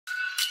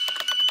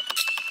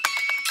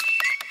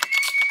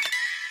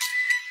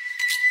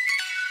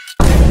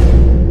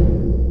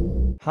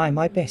Hi,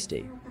 my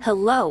bestie.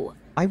 Hello.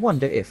 I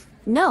wonder if...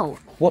 No.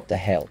 What the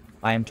hell?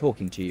 I am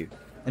talking to you,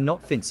 and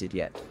not Vincent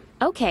yet.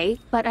 Okay,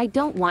 but I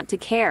don't want to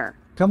care.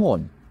 Come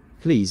on.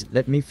 Please,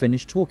 let me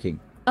finish talking.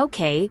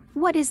 Okay,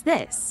 what is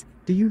this?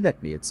 Do you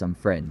let me at some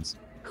friends?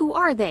 Who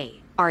are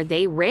they? Are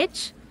they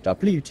rich?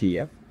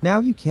 WTF?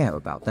 Now you care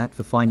about that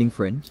for finding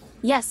friends?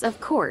 Yes,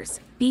 of course.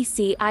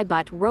 BC, I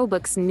bought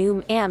Robux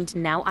Noom and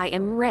now I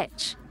am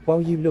rich.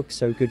 Well, you look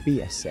so good,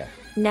 BSF.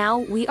 Now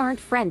we aren't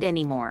friend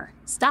anymore.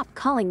 Stop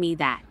calling me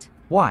that.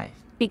 Why?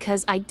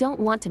 Because I don't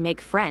want to make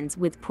friends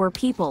with poor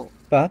people.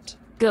 But...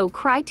 Go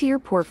cry to your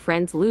poor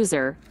friends,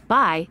 loser.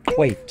 Bye.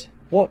 Wait,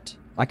 what?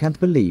 I can't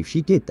believe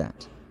she did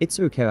that. It's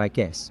okay, I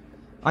guess.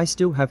 I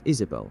still have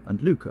Isabel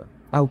and Luca.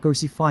 I'll go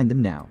find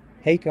them now.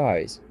 Hey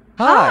guys.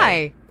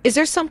 Hi! Is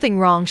there something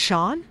wrong,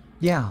 Sean?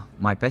 Yeah,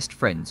 my best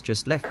friends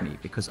just left me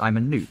because I'm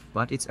a noob,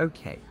 but it's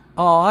okay.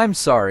 Oh, I'm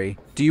sorry.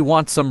 Do you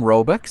want some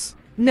Robux?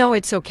 No,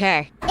 it's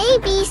okay.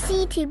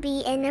 ABC to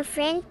be in a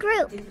friend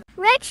group.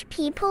 Rich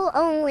people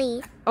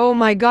only. Oh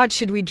my god,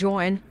 should we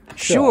join?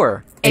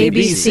 Sure.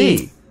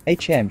 ABC.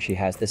 HM, she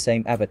has the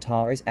same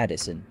avatar as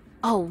Addison.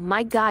 Oh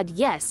my god,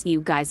 yes,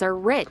 you guys are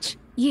rich.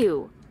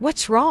 You.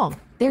 What's wrong?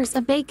 There's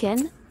a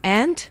bacon.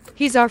 And?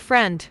 He's our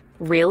friend.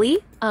 Really?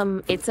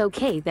 It's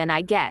okay then,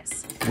 I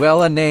guess.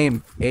 Well, a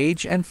name,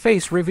 age, and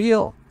face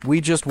reveal.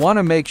 We just want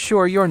to make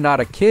sure you're not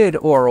a kid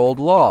or old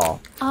law.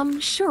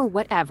 Sure,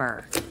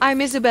 whatever.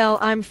 I'm Isabel,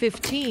 I'm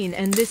 15,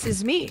 and this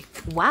is me.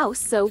 Wow,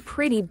 so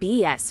pretty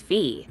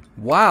BSV.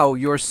 Wow,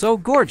 you're so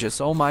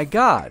gorgeous, oh my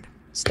god.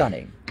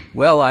 Stunning.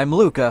 Well, I'm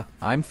Luca,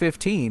 I'm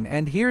 15,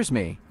 and here's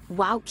me.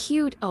 Wow,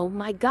 cute, oh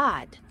my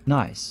god.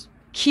 Nice.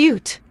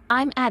 Cute.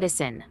 I'm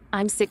Addison.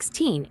 I'm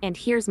 16, and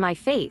here's my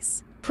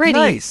face. Pretty.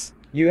 Nice.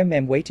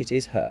 Wait, it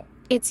is her.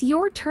 It's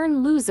your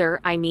turn, loser,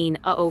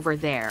 over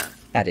there.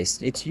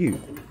 Addis, it's you.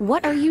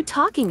 What are you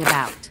talking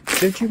about?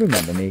 Don't you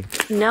remember me?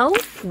 No?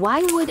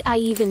 Why would I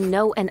even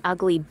know an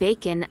ugly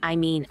bacon? I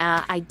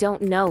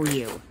don't know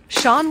you.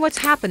 Sean, what's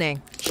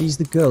happening? She's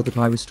the girl that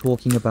I was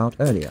talking about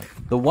earlier.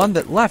 The one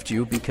that left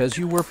you because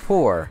you were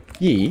poor.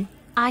 Yee?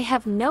 I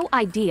have no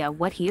idea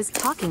what he is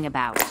talking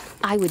about.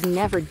 I would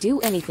never do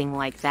anything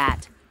like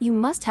that. You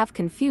must have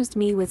confused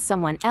me with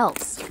someone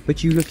else.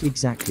 But you look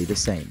exactly the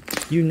same.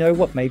 You know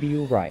what, maybe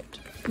you're right.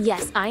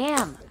 Yes, I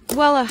am.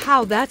 Well,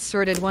 how that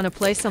sorted wanna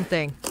play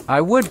something. I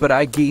would, but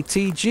I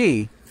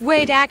GTG.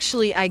 Wait,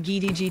 actually, I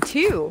GDG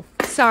too.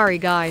 Sorry,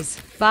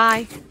 guys.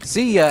 Bye.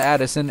 See ya,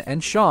 Addison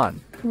and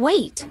Sean.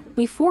 Wait,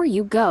 before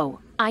you go,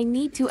 I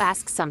need to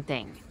ask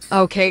something.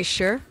 Okay,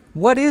 sure.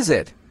 What is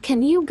it?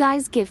 Can you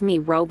guys give me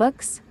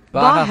Robux?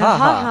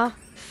 Bahahaha.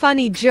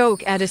 Funny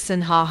joke,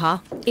 Edison, haha.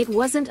 It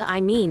wasn't,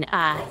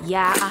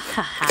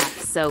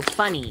 so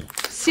funny.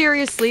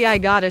 Seriously, I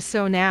gotta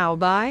so now,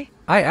 bye?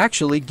 I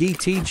actually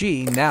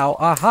GTG now,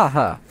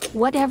 ahaha.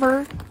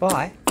 Whatever.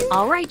 Bye.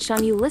 Alright,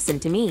 Sean, you listen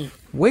to me.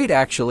 Wait,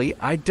 actually,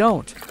 I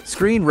don't.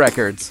 Screen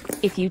records.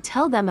 If you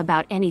tell them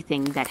about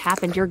anything that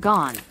happened, you're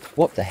gone.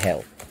 What the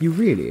hell? You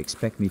really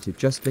expect me to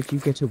just let you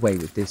get away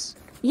with this?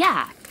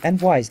 Yeah.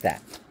 And why is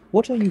that?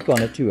 What are you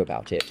gonna do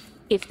about it?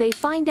 If they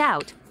find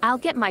out, I'll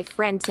get my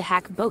friend to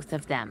hack both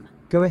of them.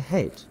 Go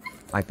ahead.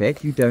 I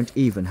bet you don't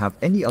even have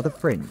any other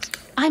friends.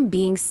 I'm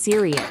being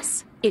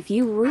serious. If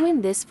you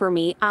ruin this for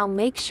me, I'll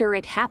make sure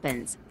it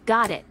happens.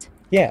 Got it?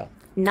 Yeah.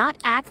 Not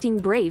acting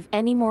brave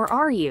anymore,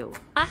 are you?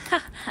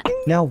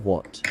 Now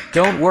what?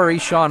 Don't worry,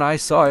 Sean, I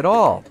saw it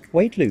all.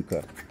 Wait,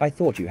 Luca. I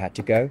thought you had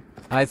to go.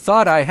 I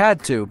thought I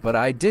had to, but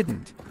I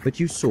didn't. But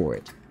you saw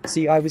it.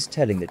 See, I was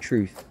telling the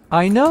truth.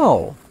 I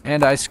know.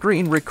 And I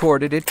screen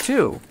recorded it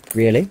too.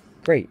 Really?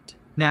 Great.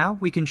 Now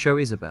we can show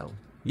Isabel.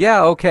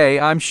 Yeah, okay,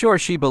 I'm sure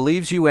she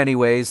believes you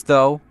anyways,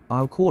 though.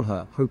 I'll call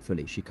her.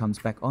 Hopefully she comes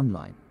back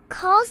online.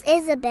 Calls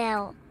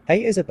Isabel.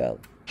 Hey, Isabel.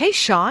 Hey,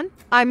 Sean.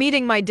 I'm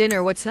eating my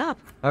dinner. What's up?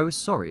 Oh,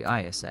 sorry,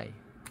 ISA.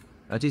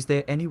 But is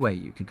there any way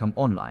you can come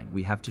online?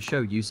 We have to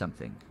show you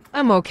something.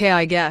 I'm okay,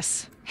 I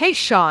guess. Hey,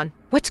 Sean.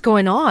 What's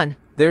going on?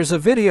 There's a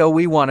video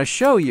we want to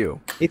show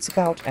you. It's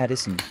about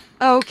Addison.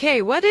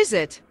 Okay, what is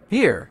it?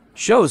 Here,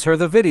 shows her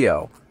the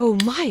video. Oh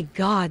my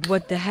god,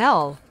 what the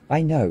hell?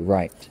 I know,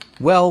 right?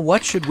 Well,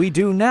 what should we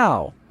do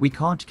now? We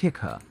can't kick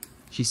her.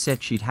 She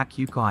said she'd hack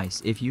you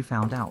guys if you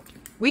found out.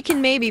 We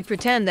can maybe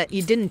pretend that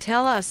you didn't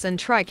tell us and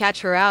try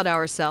catch her out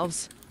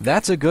ourselves.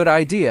 That's a good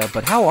idea,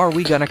 but how are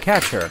we gonna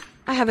catch her?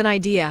 I have an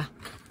idea.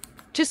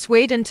 Just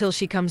wait until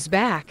she comes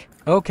back.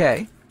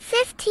 Okay.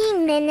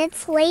 15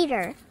 minutes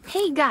later.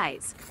 Hey,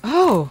 guys.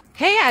 Oh,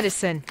 hey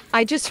Addison.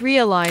 I just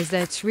realized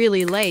that it's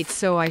really late,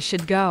 so I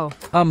should go.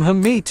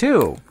 Me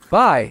too.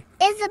 Bye.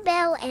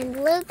 Isabel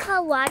and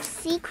Luca watch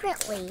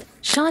secretly.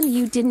 Sean,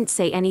 you didn't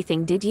say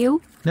anything, did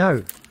you?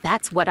 No.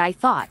 That's what I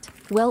thought.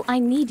 Well, I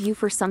need you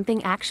for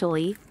something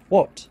actually.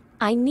 What?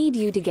 I need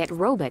you to get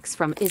Robux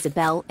from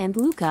Isabel and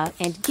Luca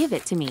and give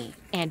it to me.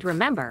 And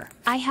remember,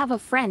 I have a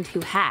friend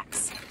who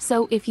hacks.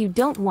 So if you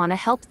don't want to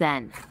help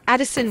then...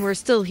 Addison, we're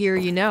still here,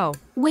 you know.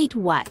 Wait,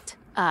 what?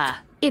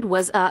 It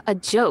was a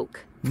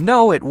joke.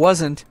 No, it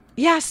wasn't.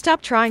 Yeah,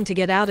 stop trying to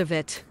get out of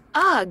it.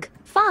 Ugh,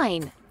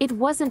 fine. It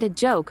wasn't a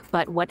joke,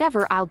 but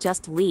whatever, I'll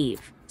just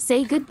leave.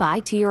 Say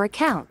goodbye to your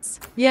accounts.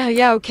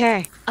 Yeah,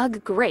 okay.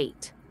 Ugh,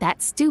 great.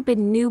 That stupid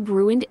noob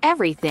ruined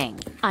everything.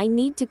 I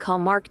need to call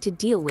Mark to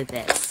deal with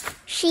this.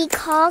 She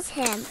calls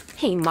him.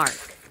 Hey,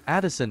 Mark.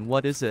 Addison,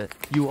 what is it?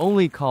 You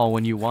only call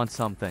when you want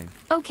something.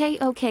 Okay,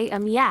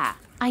 yeah.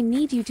 I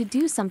need you to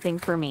do something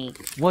for me.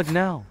 What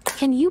now?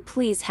 Can you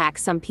please hack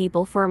some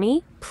people for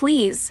me?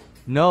 Please.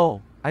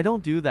 No, I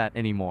don't do that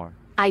anymore.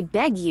 I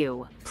beg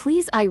you.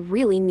 Please, I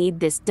really need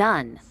this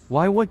done.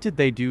 Why, what did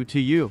they do to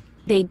you?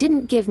 They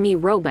didn't give me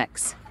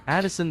Robux.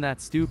 Addison,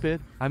 that's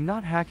stupid. I'm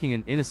not hacking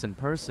an innocent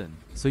person,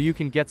 so you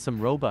can get some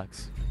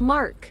Robux.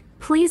 Mark,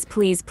 please.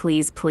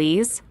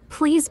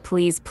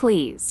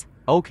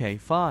 Okay,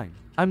 fine.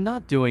 I'm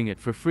not doing it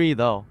for free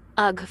though.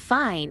 Ugh,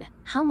 fine.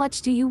 How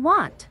much do you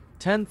want?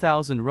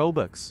 10,000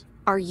 Robux.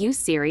 Are you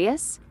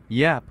serious?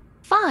 Yep.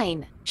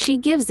 Fine. She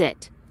gives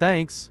it.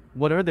 Thanks.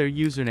 What are their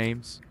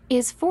usernames?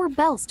 Is 4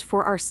 belst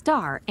for our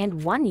star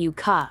and 1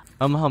 Yuka.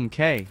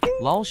 K.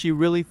 Lol, she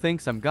really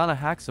thinks I'm gonna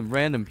hack some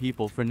random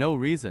people for no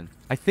reason.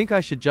 I think I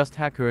should just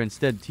hack her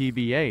instead,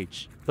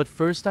 TBH. But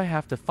first I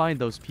have to find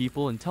those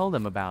people and tell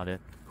them about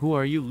it. Who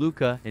are you,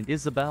 Luca and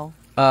Isabel?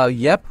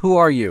 Yep, who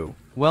are you?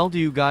 Well, do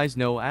you guys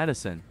know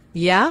Addison?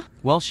 Yeah?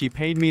 Well, she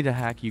paid me to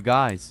hack you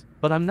guys,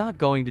 but I'm not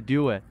going to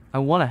do it. I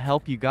want to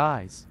help you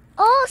guys.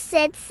 All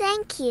said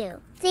thank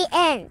you. The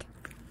end.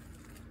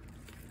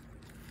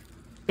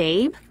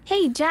 Babe?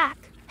 Hey,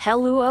 Jack.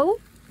 Hello?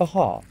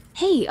 Aha.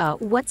 Hey,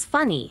 what's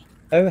funny?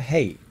 Oh,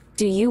 hey.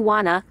 Do you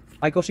wanna?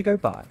 I gotta go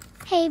by.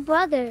 Hey,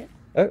 brother.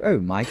 Oh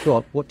my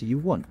god, what do you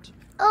want?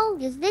 Oh,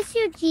 is this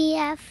your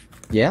GF?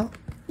 Yeah?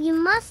 You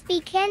must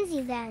be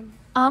Kenzie then.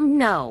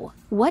 No.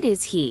 What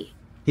is he?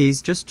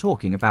 He's just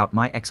talking about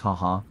my ex,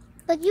 haha.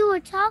 But you were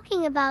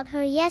talking about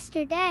her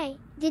yesterday.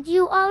 Did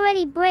you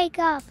already break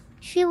up?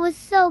 She was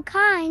so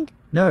kind.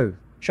 No,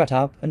 shut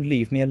up and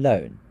leave me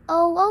alone.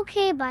 Oh,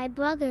 okay, bye,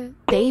 brother.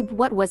 Babe,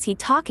 what was he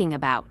talking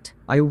about?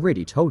 I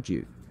already told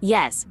you.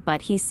 Yes,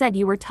 but he said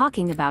you were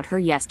talking about her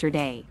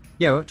yesterday.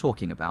 Yeah, we're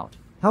talking about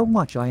how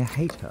much I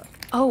hate her.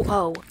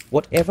 Oh.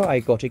 Whatever, I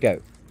gotta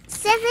go.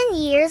 7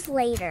 years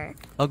later.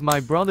 Ugh, my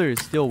brother is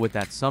still with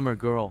that summer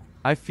girl.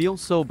 I feel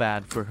so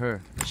bad for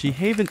her. She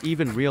haven't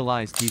even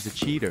realized he's a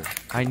cheater.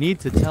 I need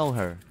to tell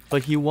her,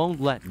 but he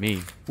won't let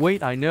me.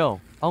 Wait, I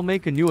know. I'll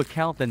make a new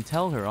account then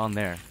tell her on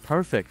there.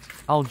 Perfect.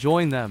 I'll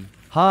join them.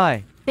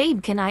 Hi.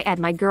 Babe, can I add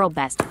my girl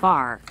best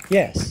far?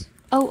 Yes.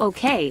 Oh,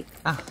 okay.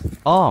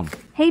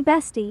 Hey,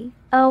 bestie.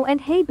 Oh,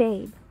 and hey,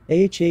 babe.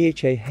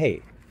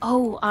 Hey.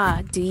 Oh,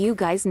 do you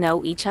guys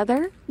know each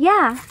other?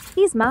 Yeah,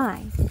 he's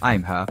mine.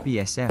 I'm her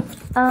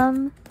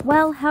BSF.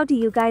 Well, how do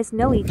you guys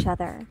know each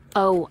other?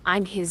 Oh,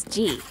 I'm his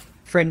G.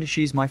 Friend,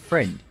 she's my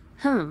friend.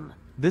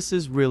 This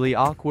is really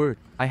awkward.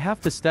 I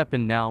have to step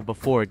in now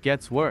before it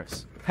gets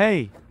worse.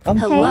 Hey.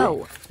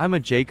 Hello. I'm a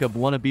Jacob,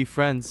 wanna be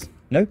friends?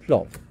 No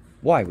plot.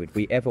 Why would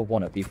we ever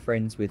want to be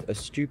friends with a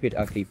stupid,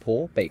 ugly,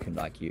 poor bacon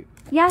like you?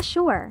 Yeah,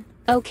 sure.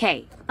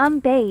 Okay.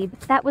 Babe,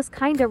 that was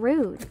kinda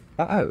rude.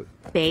 Uh-oh.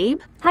 Babe?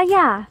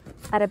 Yeah,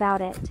 what about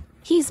it?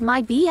 He's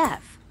my BF.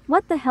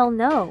 What the hell,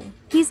 no.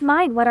 He's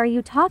mine, what are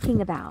you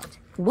talking about?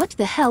 What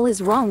the hell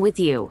is wrong with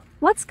you?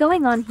 What's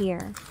going on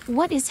here?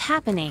 What is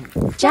happening?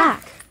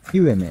 Jack!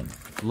 UMM.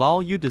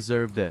 Lol, you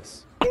deserve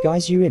this.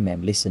 Guys,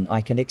 UMM, listen, I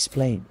can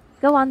explain.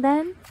 Go on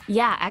then.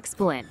 Yeah,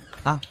 explain.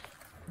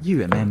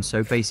 UMM,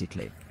 so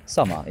basically,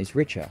 Summer is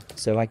richer,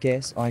 so I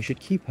guess I should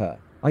keep her.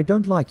 I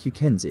don't like you,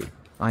 Kenzie.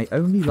 I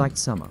only like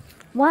Summer.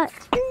 What?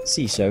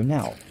 See so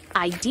now.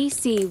 I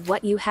DC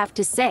what you have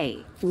to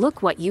say.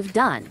 Look what you've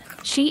done.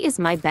 She is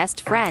my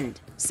best friend,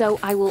 so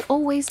I will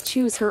always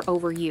choose her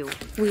over you.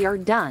 We are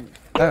done.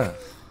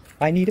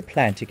 I need a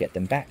plan to get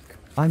them back.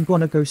 I'm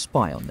gonna go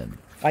spy on them.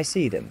 I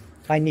see them.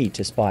 I need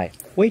to spy.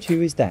 Wait,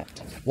 who is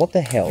that? What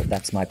the hell,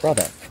 that's my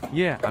brother.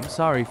 Yeah, I'm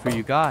sorry for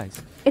you guys.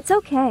 It's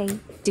okay.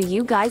 Do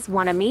you guys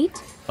want to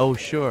meet? Oh,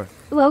 sure.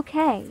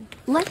 Okay.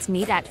 Let's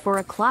meet at 4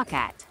 o'clock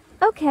at.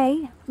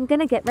 Okay, I'm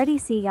gonna get ready,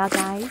 see y'all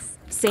guys.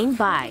 Same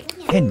bye.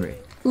 Henry.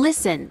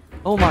 Listen.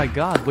 Oh my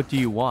god, what do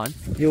you want?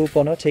 You're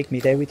gonna take me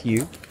there with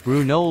you?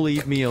 Bruno,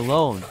 leave me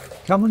alone.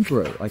 Come on,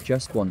 bro, I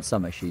just want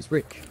Summer, she's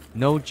rich.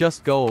 No,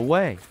 just go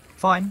away.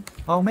 Fine,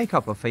 I'll make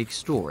up a fake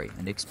story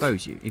and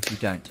expose you if you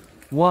don't.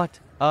 What?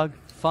 Ugh,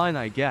 fine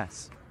I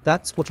guess.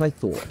 That's what I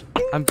thought.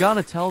 I'm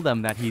gonna tell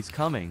them that he's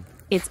coming.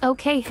 It's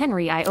okay,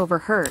 Henry, I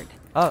overheard.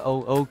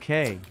 Uh-oh,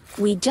 okay.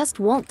 We just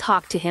won't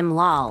talk to him,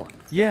 lol.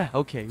 Yeah,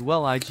 okay,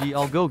 well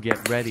I'll go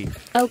get ready.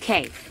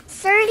 Okay.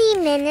 30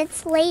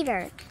 minutes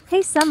later.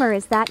 Hey, Summer,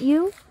 is that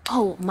you?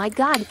 Oh my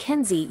god,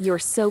 Kenzie, you're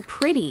so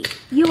pretty.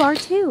 You are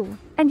too.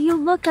 And you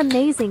look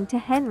amazing to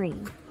Henry.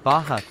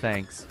 Baha,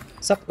 thanks.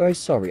 Sup guys,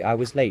 sorry I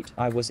was late.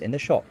 I was in the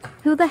shop.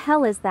 Who the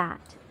hell is that?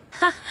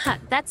 Haha,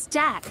 that's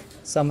Jack.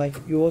 Summer,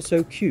 you're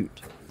so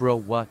cute. Bro,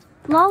 what?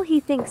 Lol, he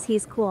thinks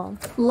he's cool.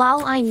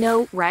 Lol, I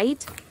know,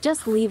 right?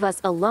 Just leave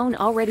us alone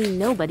already,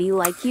 nobody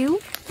like you.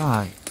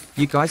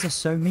 You guys are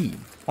so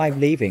mean. I'm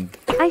leaving.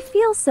 I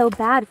feel so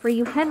bad for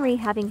you, Henry,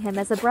 having him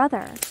as a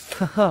brother.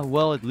 Haha,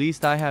 well, at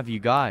least I have you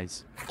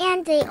guys.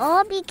 And they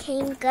all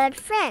became good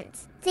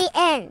friends. The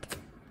end.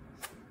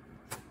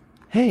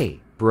 Hey,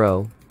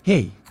 bro.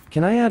 Hey,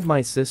 Can I add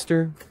my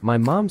sister? My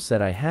mom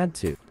said I had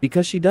to,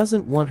 because she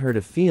doesn't want her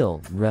to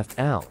feel left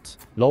out.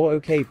 lol,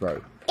 okay,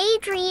 bro.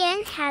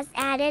 Adrian has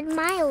added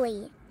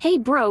Miley. Hey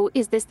bro,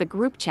 is this the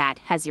group chat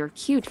has your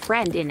cute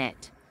friend in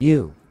it?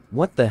 You.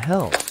 What the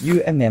hell?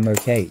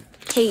 UMMOK.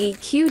 Hey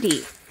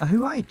cutie.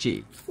 Alright,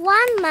 G.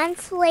 1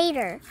 month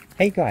later.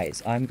 Hey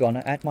guys, I'm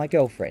gonna add my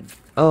girlfriend.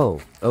 Oh,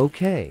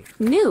 okay.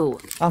 New.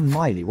 I'm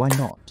Miley, why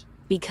not?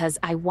 Because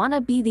I wanna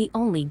be the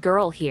only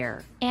girl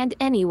here. And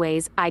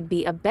anyways, I'd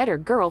be a better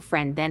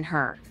girlfriend than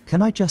her.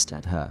 Can I just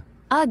add her?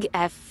 Ugh,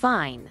 F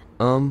fine.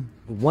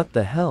 What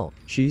the hell?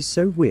 She's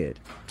so weird.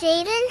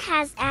 Jaden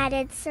has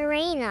added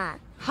Serena.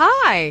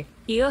 Hi.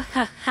 Ew,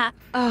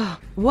 haha.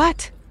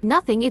 What?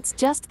 Nothing, it's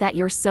just that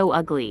you're so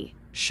ugly.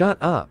 Shut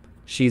up.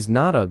 She's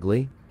not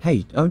ugly.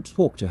 Hey, don't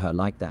talk to her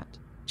like that.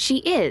 She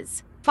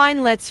is.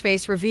 Fine, let's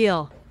face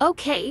reveal.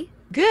 Okay.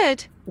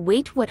 Good.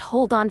 Wait, what?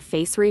 Hold on,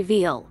 face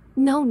reveal.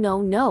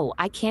 No,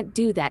 I can't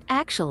do that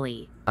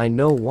actually. I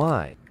know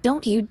why.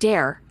 Don't you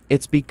dare.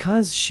 It's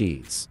because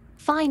she's...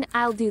 Fine,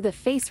 I'll do the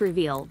face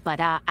reveal, but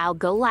I'll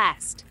go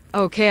last.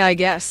 Okay, I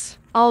guess.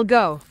 I'll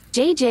go.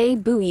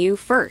 JJ, boo you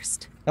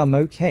first. I'm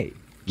okay.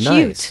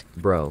 Nice,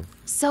 bro.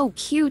 So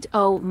cute,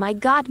 oh my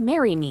god,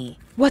 marry me.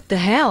 What the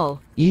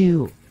hell?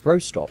 You. Bro,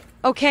 stop.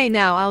 Okay,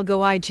 now I'll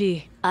go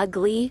IG.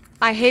 Ugly.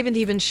 I haven't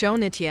even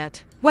shown it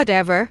yet.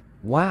 Whatever.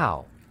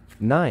 Wow.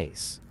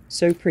 Nice.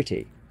 So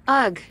pretty.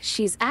 Ugh,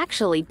 she's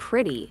actually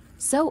pretty.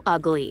 So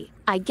ugly.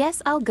 I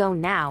guess I'll go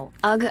now.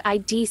 Ugh, I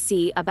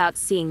DC about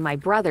seeing my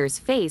brother's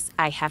face.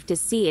 I have to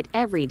see it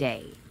every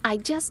day. I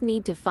just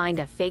need to find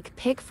a fake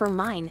pic for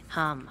mine.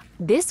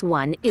 This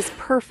one is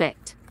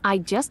perfect. I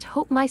just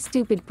hope my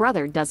stupid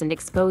brother doesn't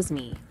expose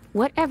me.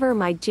 Whatever,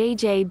 my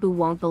JJ boo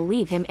won't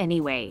believe him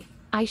anyway.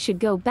 I should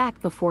go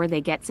back before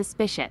they get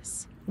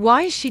suspicious.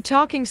 Why is she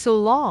talking so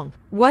long?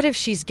 What if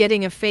she's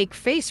getting a fake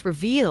face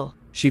reveal?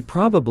 She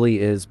probably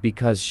is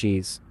because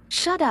she's...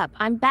 Shut up,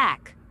 I'm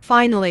back.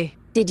 Finally.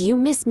 Did you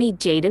miss me,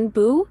 Jaden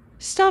boo?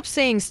 Stop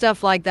saying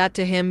stuff like that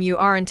to him, you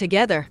aren't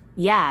together.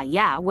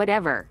 Yeah,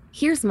 whatever.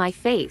 Here's my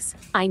face.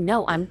 I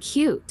know I'm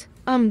cute.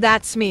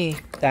 That's me.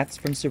 That's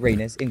from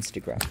Serena's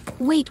Instagram.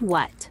 Wait,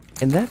 what?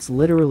 And that's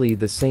literally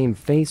the same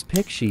face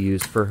pic she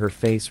used for her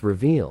face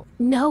reveal.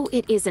 No,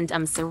 it isn't.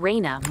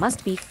 Serena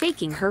must be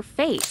faking her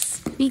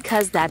face.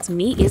 Because that's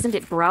me, isn't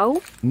it,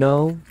 bro?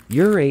 No,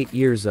 you're 8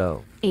 years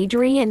old.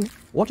 Adrian.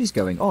 What is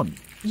going on?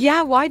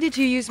 Yeah, why did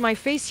you use my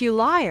face, you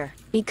liar?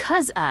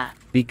 Because,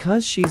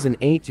 Because she's an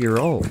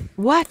 8-year-old.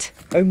 What?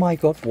 Oh my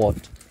god,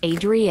 what?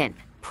 Adrian.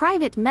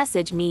 Private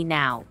message me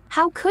now.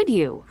 How could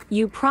you?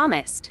 You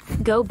promised.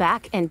 Go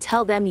back and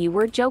tell them you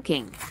were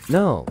joking.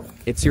 No,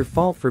 it's your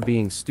fault for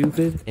being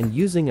stupid and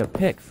using a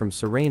pic from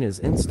Serena's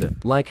Insta.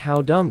 Like,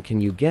 how dumb can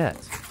you get?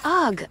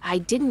 Ugh, I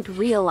didn't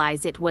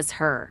realize it was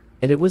her.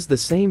 And it was the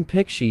same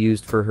pic she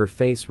used for her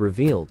face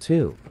reveal,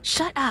 too.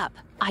 Shut up.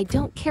 I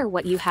don't care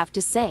what you have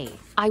to say.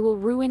 I will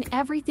ruin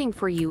everything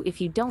for you if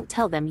you don't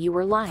tell them you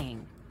were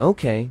lying.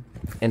 Okay,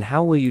 and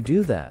how will you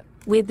do that?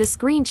 With the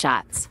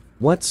screenshots.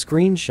 What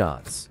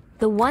screenshots?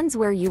 The ones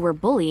where you were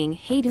bullying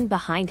Hayden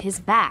behind his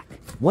back.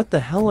 What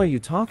the hell are you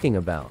talking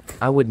about?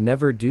 I would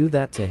never do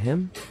that to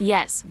him?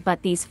 Yes,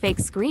 but these fake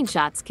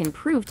screenshots can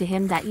prove to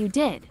him that you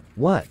did.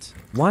 What?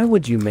 Why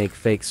would you make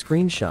fake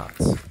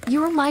screenshots?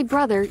 You're my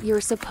brother,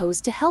 you're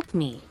supposed to help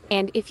me.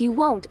 And if you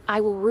won't, I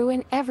will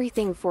ruin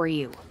everything for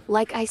you.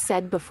 Like I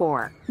said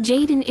before,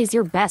 Jaden is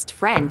your best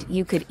friend,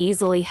 you could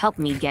easily help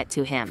me get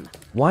to him.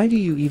 Why do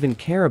you even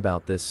care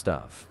about this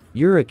stuff?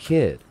 You're a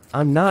kid.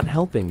 I'm not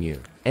helping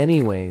you.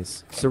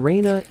 Anyways,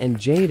 Serena and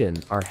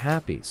Jaden are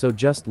happy, so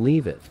just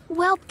leave it.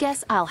 Well,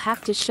 guess I'll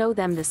have to show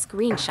them the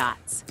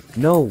screenshots.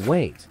 No,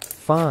 wait.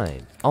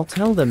 Fine. I'll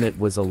tell them it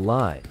was a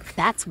lie.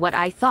 That's what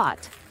I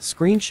thought.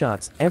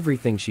 Screenshots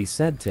everything she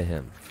said to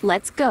him.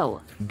 Let's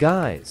go.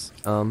 Guys,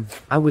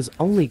 I was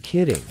only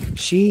kidding.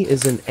 She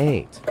is an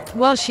 8.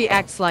 Well, she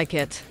acts like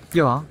it.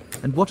 Yeah,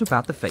 and what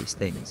about the face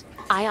things?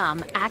 I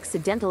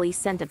accidentally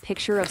sent a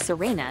picture of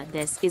Serena.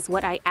 This is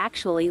what I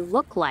actually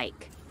look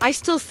like. I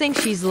still think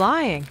she's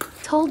lying.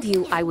 Told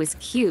you I was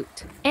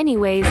cute.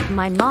 Anyways,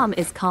 my mom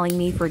is calling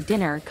me for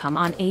dinner. Come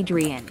on,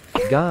 Adrian.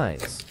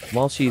 Guys,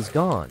 while she's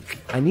gone,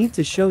 I need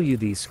to show you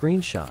these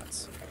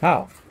screenshots.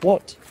 How?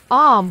 What?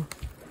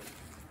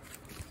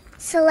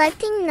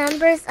 Selecting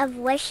numbers of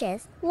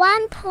wishes.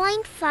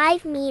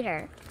 1.5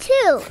 meter. 2.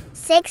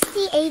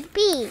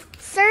 68B.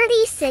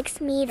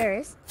 36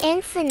 meters.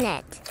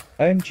 Infinite.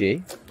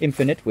 OMG,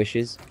 infinite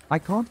wishes. I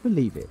can't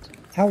believe it.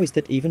 How is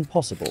that even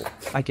possible?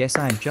 I guess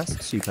I'm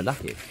just super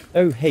lucky.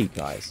 Oh hey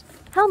guys.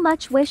 How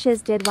much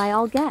wishes did we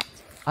all get?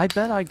 I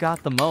bet I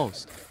got the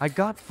most. I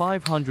got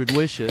 500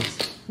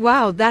 wishes.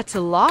 Wow, that's a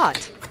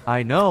lot.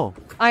 I know.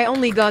 I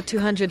only got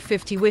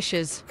 250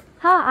 wishes.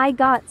 Ha, I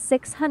got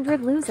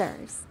 600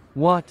 losers.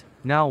 What?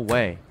 No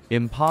way.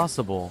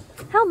 Impossible.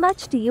 How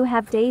much do you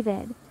have,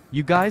 David?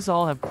 You guys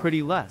all have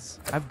pretty less.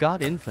 I've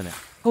got infinite.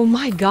 Oh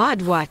my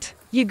god, what?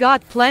 You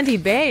got plenty,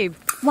 babe.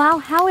 Wow,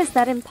 how is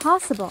that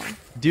impossible?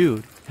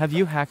 Dude, have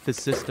you hacked the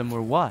system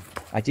or what?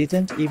 I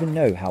didn't even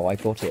know how I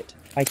got it.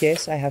 I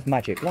guess I have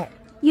magic luck.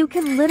 You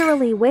can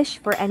literally wish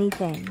for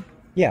anything.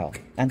 Yeah,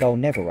 and I'll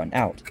never run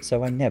out,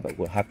 so I never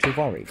will have to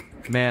worry.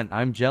 Man,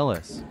 I'm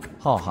jealous.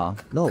 Haha,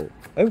 lol.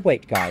 Oh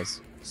wait guys.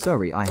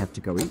 Sorry, I have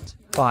to go eat.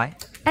 Bye.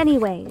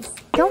 Anyways,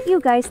 don't you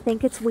guys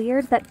think it's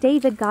weird that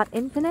David got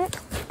infinite?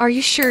 Are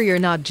you sure you're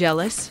not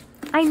jealous?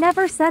 I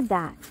never said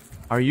that.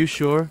 Are you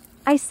sure?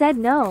 I said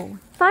no.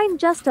 Fine,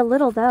 just a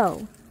little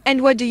though.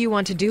 And what do you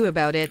want to do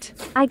about it?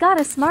 I got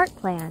a smart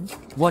plan.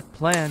 What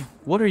plan?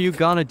 What are you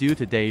gonna do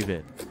to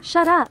David?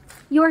 Shut up.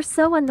 You're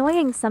so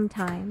annoying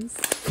sometimes.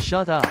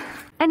 Shut up.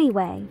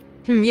 Anyway,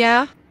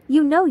 Yeah?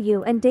 you know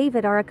you and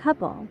David are a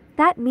couple.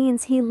 That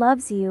means he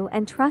loves you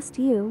and trusts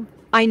you.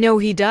 I know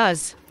he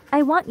does.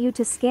 I want you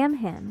to scam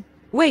him.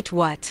 Wait,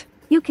 what?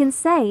 You can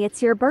say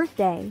it's your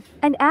birthday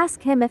and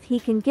ask him if he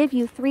can give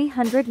you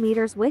 300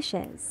 meters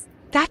wishes.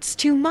 That's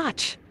too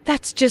much.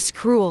 That's just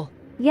cruel.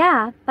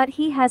 Yeah, but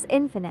he has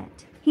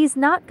infinite. He's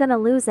not gonna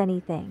lose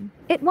anything.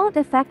 It won't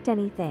affect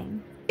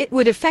anything. It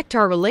would affect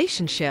our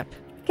relationship.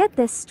 Get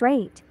this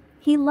straight.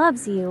 He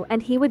loves you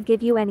and he would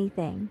give you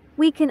anything.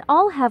 We can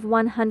all have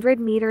 100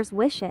 meters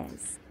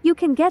wishes. You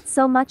can get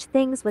so much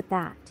things with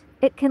that.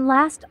 It can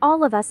last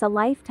all of us a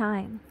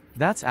lifetime.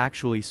 That's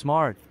actually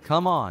smart.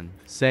 Come on,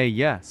 say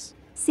yes.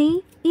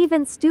 See?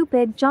 Even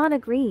stupid John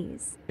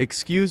agrees.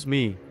 Excuse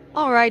me.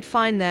 Alright,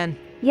 fine then.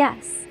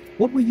 Yes.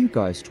 What were you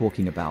guys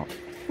talking about?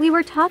 We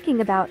were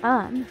talking about,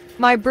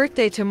 My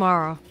birthday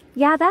tomorrow.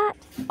 yeah, that?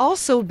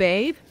 Also,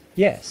 babe,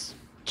 Yes.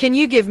 can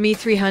you give me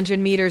 300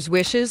 meters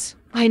wishes?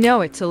 I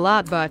know it's a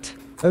lot, but...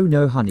 Oh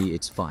no honey,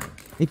 it's fine.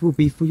 It will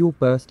be for your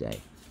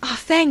birthday. Oh,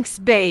 thanks,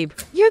 babe.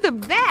 You're the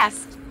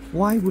best!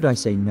 Why would I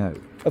say no?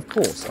 Of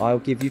course, I'll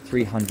give you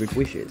 300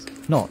 wishes.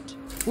 Not.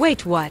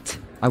 Wait, what?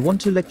 I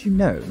want to let you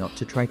know not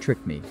to try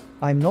trick me.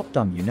 I'm not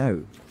dumb, you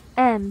know.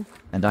 And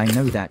I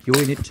know that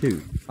you're in it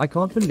too. I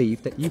can't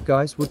believe that you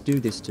guys would do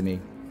this to me.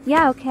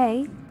 yeah,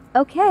 okay.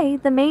 Okay,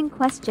 the main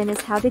question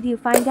is how did you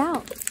find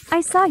out?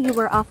 I saw you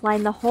were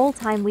offline the whole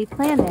time we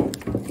planned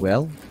it.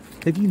 Well,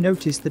 have you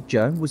noticed that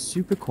Joan was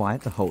super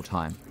quiet the whole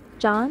time?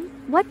 John,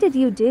 what did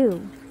you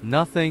do?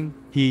 Nothing.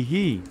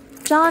 Hee.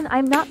 John,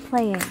 I'm not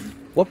playing.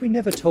 What we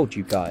never told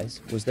you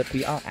guys was that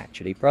we are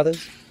actually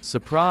brothers.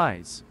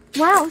 Surprise.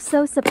 Wow,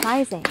 so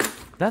surprising.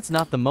 That's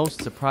not the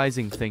most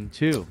surprising thing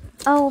too.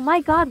 Oh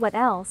my god, what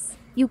else?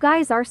 You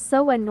guys are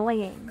so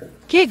annoying.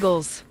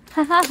 Giggles.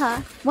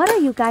 Hahaha, what are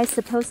you guys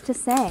supposed to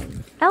say?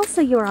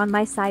 Elsa, you're on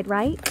my side,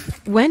 right?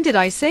 When did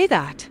I say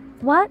that?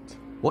 What?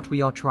 What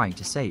we are trying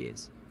to say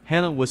is,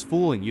 Hannah was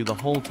fooling you the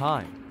whole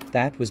time.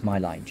 that was my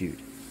line,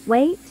 Jude.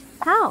 Wait,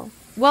 how?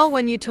 Well,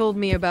 when you told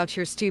me about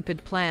your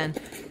stupid plan,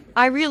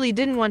 I really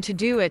didn't want to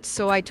do it,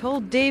 so I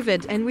told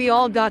David and we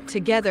all got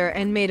together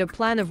and made a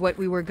plan of what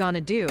we were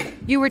gonna do.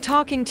 You were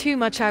talking too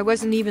much, I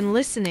wasn't even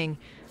listening.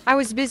 I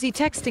was busy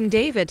texting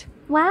David.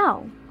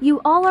 Wow,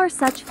 you all are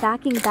such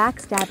fucking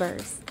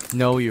backstabbers.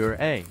 No, you're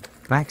a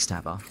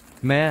Backstabber.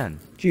 man.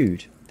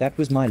 Jude, that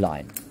was my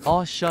line.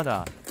 Oh, shut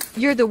up.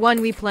 You're the one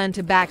we planned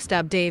to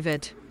backstab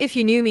David. If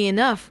you knew me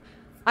enough,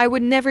 I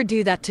would never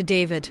do that to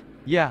David.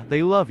 Yeah,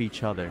 they love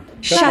each other.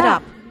 Shut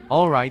up!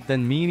 Alright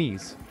then,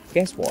 meanies.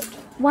 Guess what?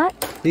 What?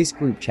 This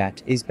group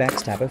chat is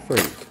backstabber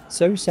free.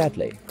 So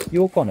sadly,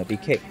 you're gonna be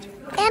kicked.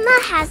 Emma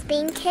has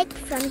been kicked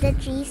from the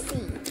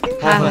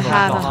GC. Ha ha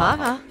ha ha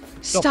ha.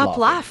 Stop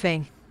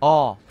laughing.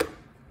 Oh,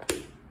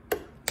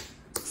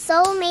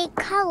 Soulmate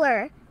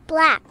color,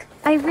 black.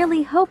 I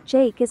really hope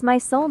Jake is my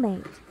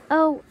soulmate.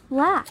 Oh,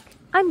 Black.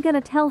 I'm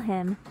gonna tell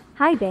him.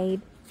 Hi,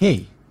 babe.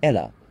 Hey,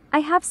 Ella. I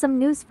have some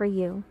news for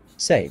you.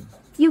 Same.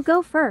 You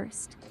go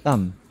first.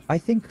 I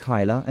think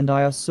Kyla and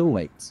I are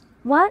soulmates.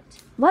 What?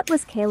 What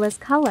was Kayla's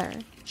color?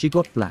 She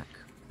got black,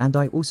 and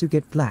I also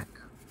get black.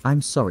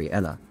 I'm sorry,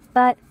 Ella.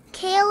 But,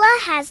 Kayla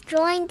has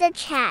joined the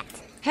chat.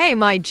 Hey,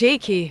 my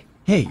Jakey.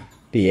 Hey,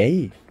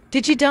 BA.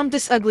 Did you dump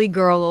this ugly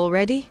girl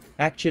already?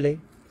 Actually,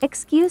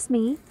 excuse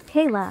me,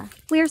 Kayla.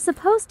 We're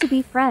supposed to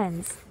be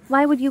friends.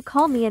 Why would you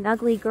call me an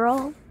ugly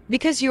girl?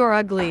 Because you're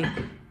ugly.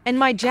 And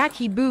my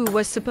Jackie Boo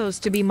was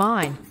supposed to be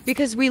mine.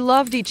 Because we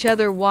loved each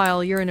other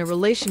while you're in a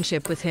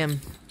relationship with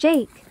him.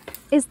 Jake,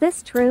 is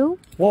this true?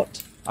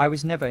 what? I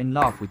was never in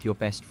love with your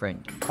best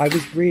friend. I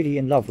was really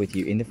in love with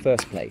you in the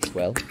first place.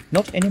 Well,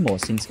 not anymore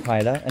since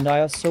Kyla and I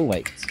are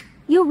soulmates.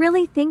 You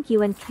really think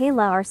you and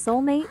Kayla are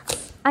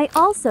soulmates? I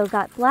also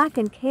got black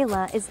and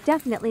Kayla is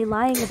definitely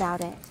lying about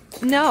it.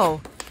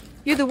 No,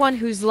 you're the one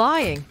who's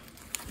lying.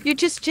 You're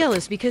just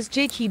jealous because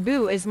Jakey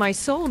Boo is my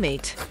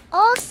soulmate.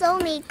 All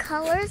soulmate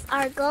colors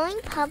are going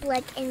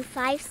public in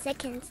 5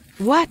 seconds.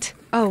 What?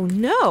 Oh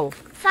no!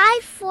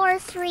 5, 4,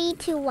 3,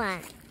 2, 1.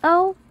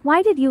 Oh,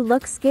 why did you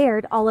look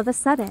scared all of a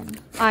sudden?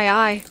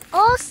 Aye.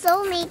 All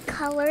soulmate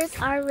colors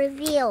are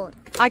revealed.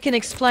 I can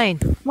explain.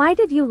 Why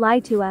did you lie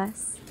to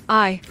us?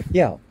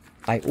 Yeah,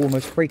 I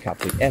almost break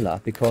up with Ella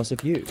because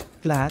of you.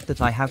 Glad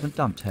that I haven't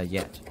dumped her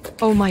yet.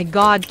 Oh my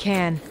god,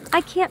 Can.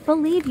 I can't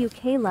believe you,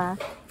 Kayla.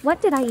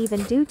 What did I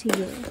even do to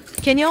you?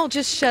 Can y'all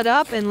just shut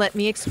up and let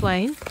me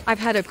explain? I've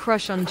had a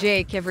crush on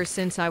Jake ever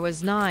since I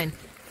was 9.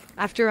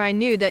 After I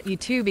knew that you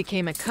two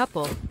became a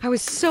couple, I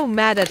was so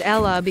mad at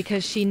Ella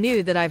because she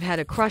knew that I've had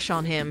a crush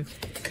on him.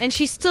 And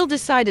she still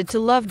decided to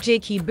love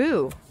Jakey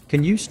Boo.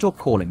 Can you stop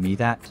calling me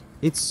that?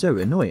 It's so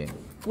annoying.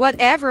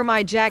 Whatever,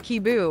 my Jackie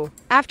Boo.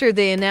 After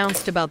they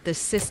announced about this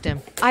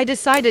system, I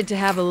decided to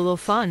have a little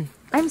fun.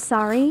 I'm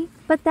sorry,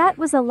 but that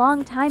was a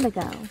long time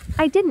ago.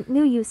 I didn't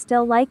knew you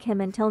still like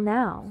him until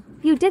now.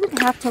 You didn't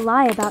have to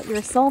lie about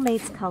your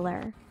soulmate's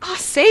color. Ah,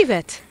 save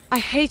it! I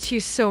hate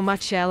you so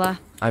much, Ella.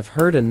 I've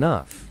heard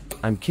enough.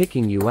 I'm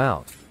kicking you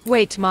out.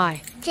 Wait,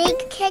 my.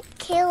 Jake kicked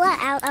Kayla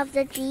out of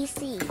the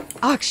GC.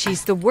 Ugh,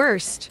 she's the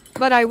worst.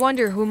 But I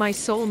wonder who my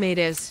soulmate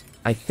is.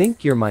 I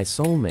think you're my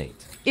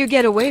soulmate. You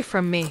get away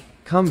from me.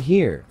 Come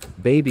here,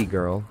 baby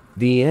girl.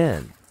 The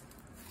end.